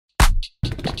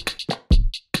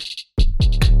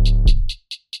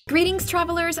Greetings,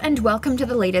 travelers, and welcome to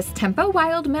the latest Tempo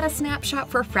Wild Meta Snapshot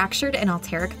for Fractured and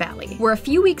Alterac Valley. We're a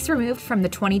few weeks removed from the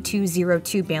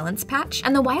 22.02 balance patch,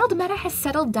 and the wild meta has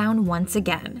settled down once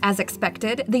again. As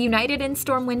expected, the United in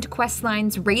Stormwind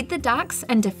questlines Raid the Docks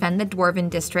and Defend the Dwarven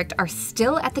District are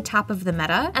still at the top of the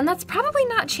meta, and that's probably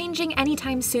not changing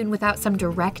anytime soon without some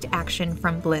direct action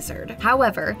from Blizzard.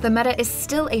 However, the meta is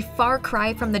still a far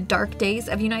cry from the dark days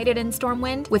of United in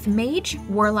Stormwind, with Mage,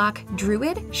 Warlock,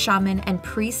 Druid, Shaman, and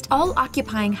Priest all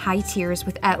occupying high tiers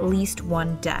with at least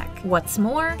one deck. What's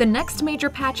more, the next major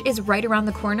patch is right around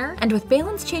the corner, and with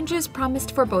balance changes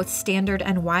promised for both Standard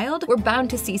and Wild, we're bound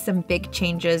to see some big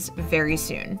changes very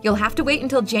soon. You'll have to wait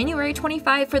until January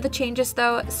 25 for the changes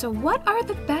though, so what are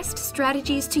the best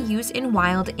strategies to use in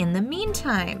Wild in the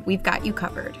meantime? We've got you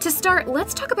covered. To start,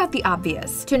 let's talk about the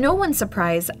obvious. To no one's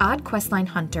surprise, Odd Questline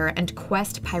Hunter and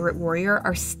Quest Pirate Warrior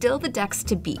are still the decks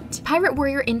to beat. Pirate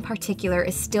Warrior in particular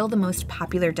is still the most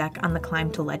popular deck on the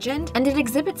climb to legend, and it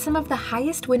exhibits some of the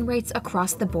highest win rates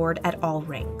across the board at all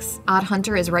ranks. Odd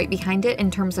Hunter is right behind it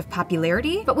in terms of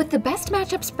popularity, but with the best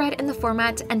matchup spread in the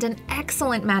format and an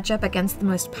excellent matchup against the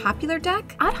most popular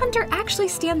deck, Odd Hunter actually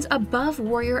stands above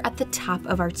Warrior at the top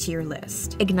of our tier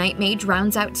list. Ignite Mage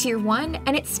rounds out tier 1,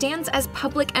 and it stands as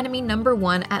public enemy number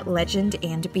 1 at legend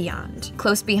and beyond.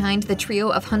 Close behind the trio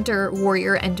of Hunter,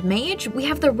 Warrior, and Mage, we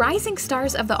have the rising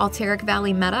stars of the Alterac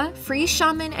Valley meta, Free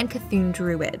Shaman and Cthulhu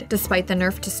Druid. Despite the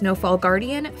nerf to Snowfall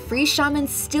Guardian, Free Shaman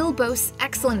still boasts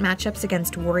excellent matchups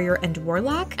against Warrior and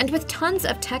Warlock, and with tons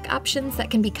of tech options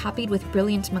that can be copied with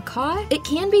Brilliant Macaw, it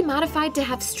can be modified to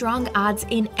have strong odds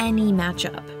in any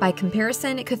matchup. By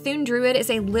comparison, Cthulhu Druid is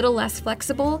a little less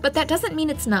flexible, but that doesn't mean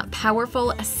it's not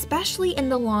powerful, especially in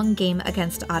the long game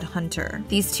against Odd Hunter.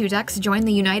 These two decks join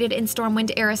the United in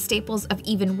Stormwind era staples of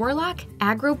Even Warlock,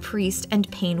 Aggro Priest, and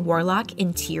Pain Warlock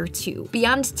in Tier 2.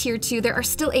 Beyond Tier 2, there are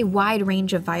still a wide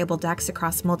range of viable decks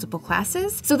across multiple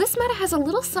classes, so this meta has a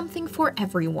little something for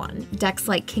everyone. Decks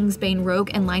like Kingsbane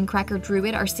Rogue and Linecracker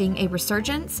Druid are seeing a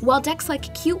resurgence, while decks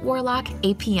like Cute Warlock,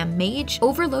 APM Mage,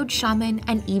 Overload Shaman,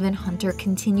 and even Hunter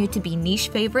continue to be niche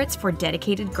favorites for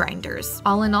dedicated grinders.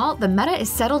 All in all, the meta is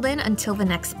settled in until the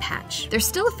next patch. There's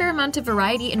still a fair amount of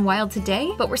variety in Wild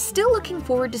today, but we're still looking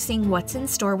forward to seeing what's in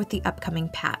store with the upcoming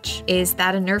patch. Is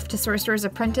that a nerf to Sorcerer's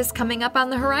Apprentice coming up on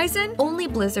the horizon? Only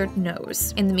Blizzard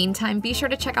knows. In the meantime, be sure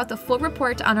to check out the full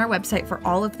report on our website for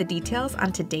all of the details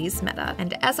on today's meta.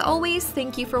 And as always,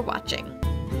 thank you for watching.